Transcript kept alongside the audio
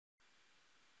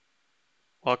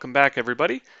Welcome back,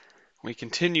 everybody. We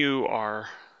continue our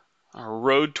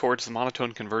road towards the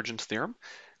monotone convergence theorem.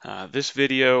 This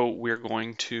video, we're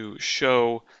going to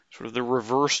show sort of the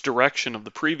reverse direction of the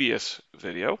previous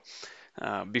video.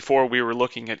 Before we were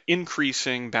looking at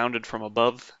increasing bounded from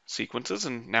above sequences,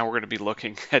 and now we're going to be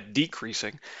looking at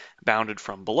decreasing bounded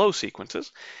from below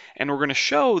sequences. And we're going to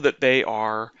show that they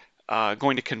are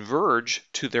going to converge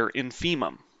to their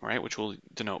infimum, right, which we'll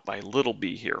denote by little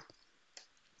b here.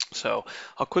 So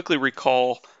I'll quickly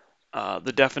recall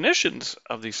the definitions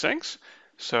of these things.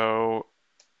 So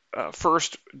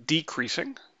first,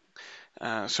 decreasing.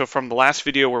 So from the last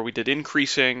video where we did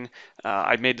increasing,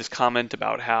 I made this comment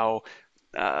about how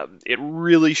it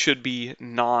really should be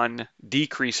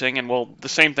non-decreasing, and well, the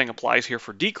same thing applies here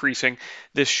for decreasing.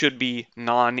 This should be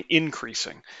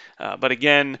non-increasing. But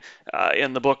again,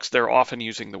 in the books, they're often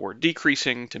using the word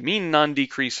decreasing to mean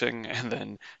non-decreasing, and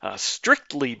then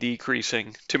strictly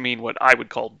decreasing to mean what I would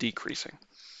call decreasing.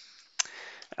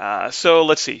 So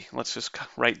let's see. Let's just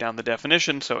write down the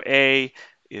definition. So A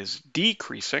is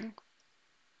decreasing.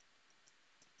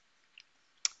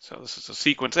 So this is a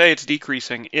sequence A. It's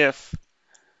decreasing if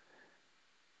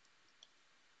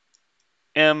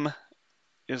m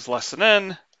is less than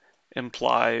n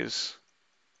implies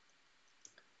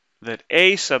that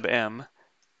a sub m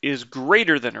is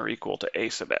greater than or equal to a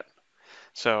sub n.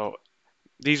 So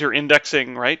these are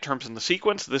indexing, right, terms in the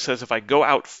sequence. This says if I go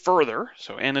out further,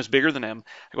 so n is bigger than m,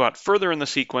 I go out further in the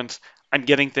sequence, I'm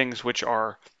getting things which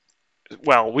are,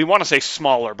 well, we want to say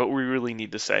smaller, but we really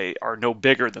need to say are no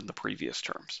bigger than the previous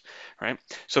terms, right?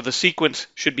 So the sequence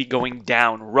should be going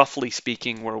down, roughly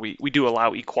speaking, where we do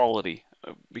allow equality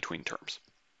between terms.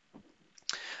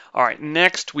 All right,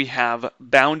 next we have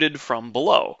bounded from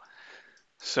below.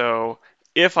 So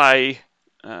if I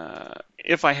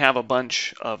have a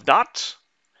bunch of dots,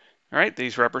 all right,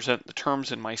 these represent the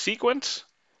terms in my sequence.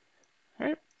 All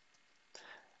right,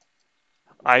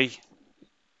 I,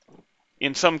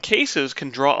 in some cases, can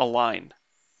draw a line,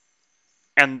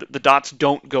 and the dots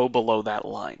don't go below that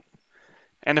line.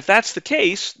 And if that's the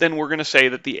case, then we're going to say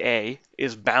that the A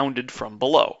is bounded from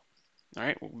below. All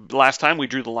right, last time we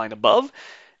drew the line above.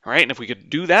 All right, and if we could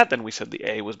do that, then we said the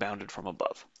A was bounded from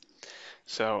above.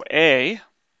 So A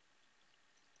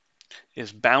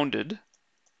is bounded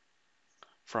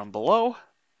from below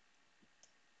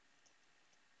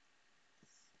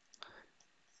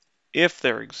if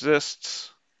there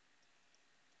exists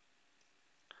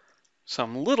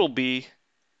some little b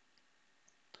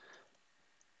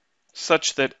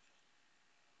such that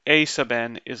a sub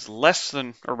n is less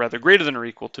than, or rather greater than or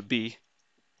equal to b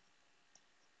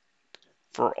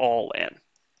for all n.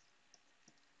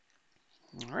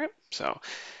 All right, so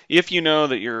if you know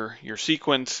that your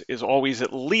sequence is always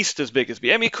at least as big as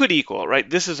b, I mean, it could equal, right?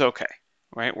 This is okay,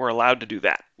 right? We're allowed to do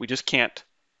that. We just can't,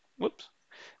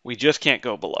 we just can't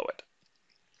go below it.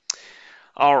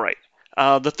 All right,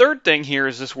 the third thing here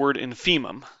is this word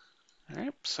infimum. All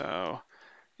right, so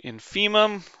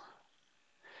infimum,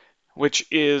 which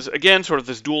is, again, sort of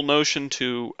this dual notion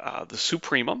to the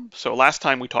supremum. So last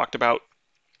time we talked about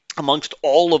amongst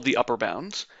all of the upper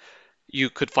bounds, you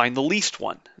could find the least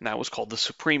one, and that was called the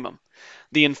supremum.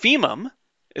 The infimum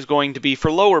is going to be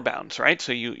for lower bounds, right?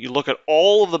 So you look at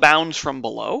all of the bounds from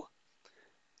below,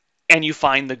 and you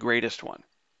find the greatest one.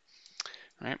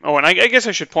 Right? Oh, and I guess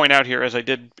I should point out here, as I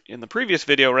did in the previous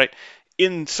video, right?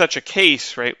 In such a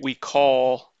case, right, we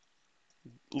call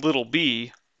little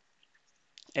b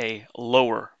a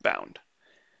lower bound.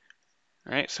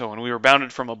 Right? So when we were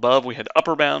bounded from above, we had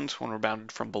upper bounds. When we're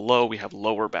bounded from below, we have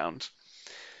lower bounds.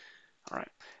 All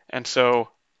right, and so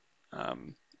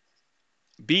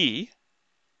B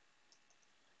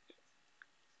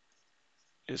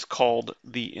is called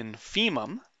the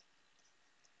infimum.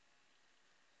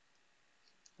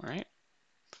 Right?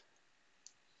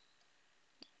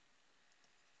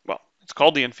 Well, it's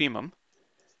called the infimum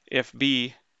if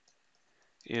B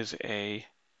is a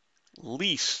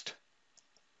least.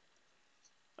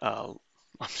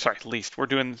 I'm sorry, least.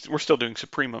 We're still doing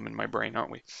supremum in my brain, aren't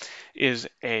we? Is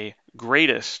a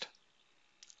greatest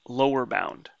lower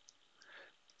bound.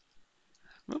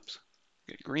 Oops,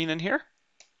 get green in here.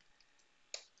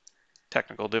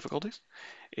 Technical difficulties.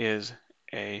 Is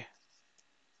a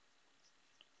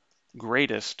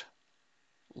greatest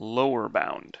lower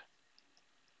bound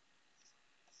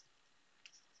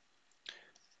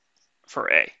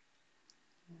for A.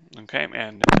 Okay,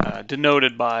 and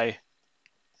denoted by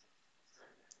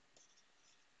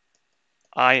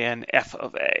INF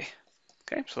of A.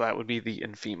 Okay, so that would be the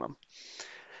infimum.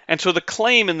 And so the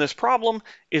claim in this problem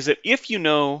is that if you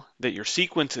know that your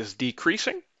sequence is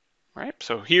decreasing, right?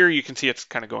 So here you can see it's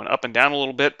kind of going up and down a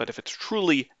little bit, but if it's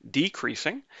truly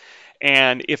decreasing,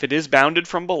 and if it is bounded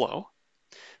from below,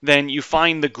 then you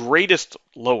find the greatest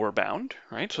lower bound,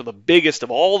 right? So the biggest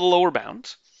of all the lower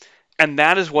bounds, and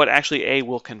that is what actually A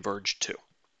will converge to.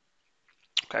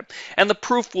 Okay, and the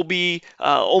proof will be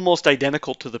almost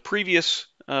identical to the previous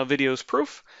video's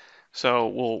proof. So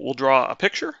we'll draw a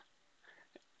picture.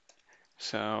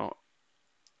 So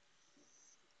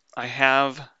I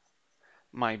have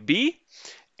my B,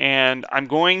 and I'm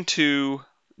going to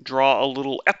draw a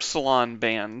little epsilon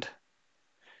band.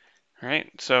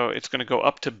 Right, so it's going to go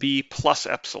up to B plus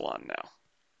epsilon now.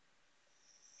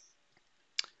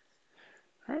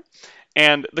 Right.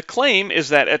 And the claim is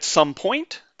that at some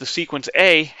point, the sequence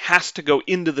A has to go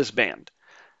into this band,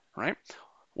 right?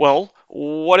 Well,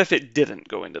 what if it didn't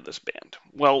go into this band?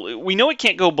 Well, we know it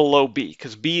can't go below B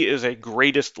because B is a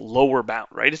greatest lower bound,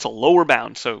 right? It's a lower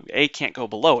bound, so A can't go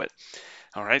below it.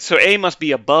 All right, so A must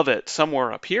be above it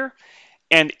somewhere up here.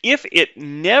 And if it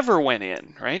never went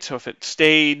in, right? So if it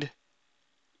stayed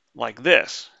like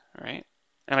this, right?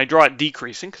 And I draw it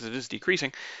decreasing because it is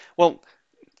decreasing. Well,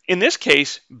 in this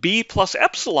case, B plus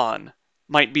epsilon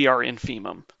might be our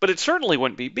infimum, but it certainly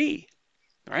wouldn't be B.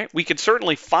 Right? We could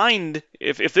certainly find,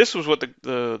 if this was what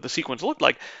the sequence looked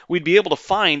like, we'd be able to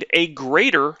find a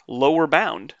greater lower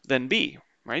bound than B.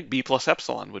 Right? B plus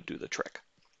epsilon would do the trick.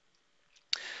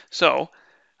 So,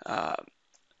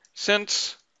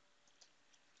 since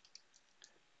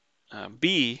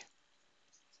B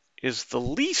is the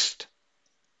least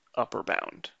upper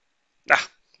bound,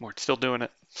 we're still doing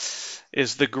it,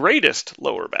 is the greatest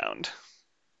lower bound.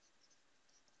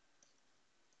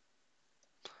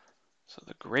 So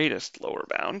the greatest lower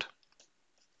bound,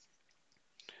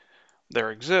 there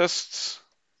exists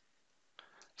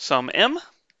some m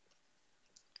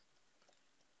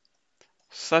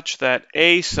such that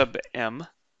A sub m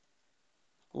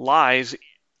lies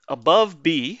above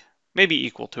B, maybe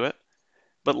equal to it,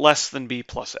 but less than B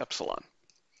plus epsilon.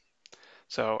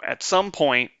 So at some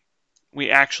point,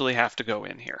 we actually have to go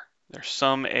in here. There's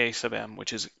some A sub m,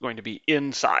 which is going to be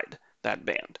inside that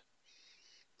band.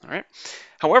 All right.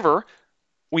 However,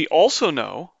 we also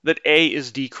know that A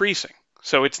is decreasing.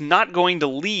 So it's not going to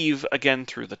leave again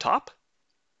through the top.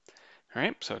 All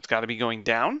right. So it's got to be going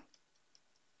down.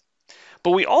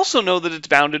 But we also know that it's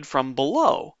bounded from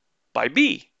below by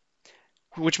B,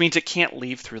 which means it can't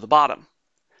leave through the bottom.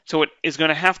 So it is going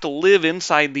to have to live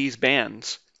inside these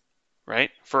bands, right,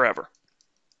 forever.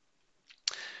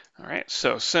 All right,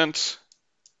 so since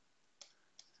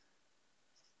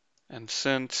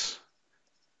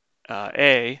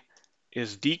A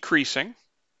is decreasing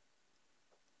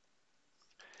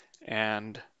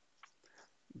and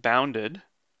bounded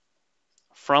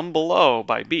from below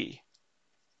by B,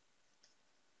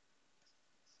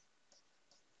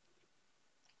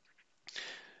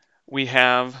 we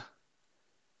have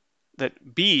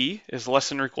that B is less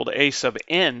than or equal to A sub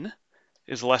n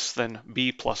is less than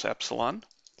B plus epsilon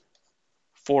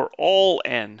for all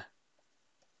n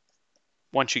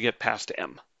once you get past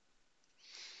m.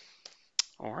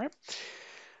 All right.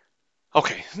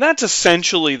 Okay, that's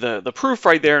essentially the proof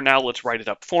right there. Now let's write it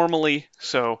up formally.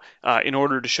 So in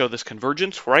order to show this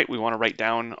convergence, right, we want to write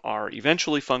down our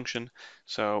eventually function.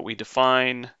 So we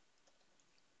define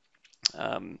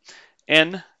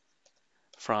n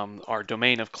from our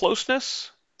domain of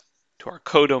closeness to our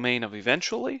codomain of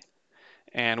eventually.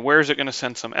 And where is it going to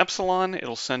send some epsilon?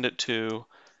 It'll send it to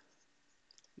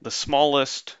the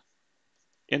smallest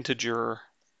integer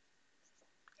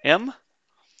m,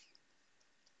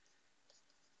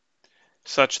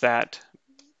 such that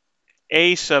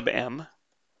A sub m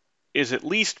is at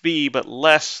least B, but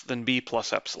less than B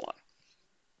plus epsilon.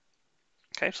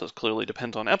 Okay, so this clearly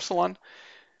depends on epsilon,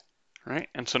 right?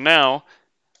 And so now,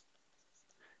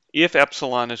 if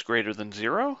epsilon is greater than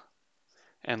 0,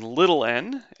 and little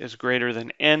n is greater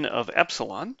than n of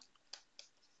epsilon,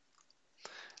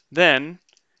 then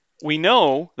we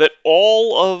know that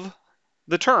all of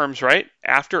the terms, right,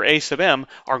 after A sub m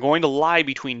are going to lie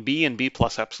between B and B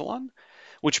plus epsilon,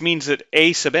 which means that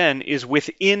A sub n is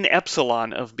within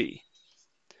epsilon of B.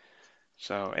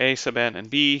 So A sub n and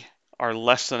B are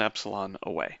less than epsilon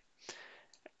away.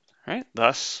 Right?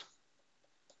 Thus,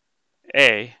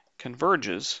 A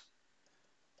converges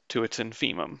to its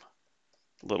infimum,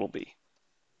 little b.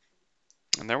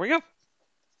 And there we go.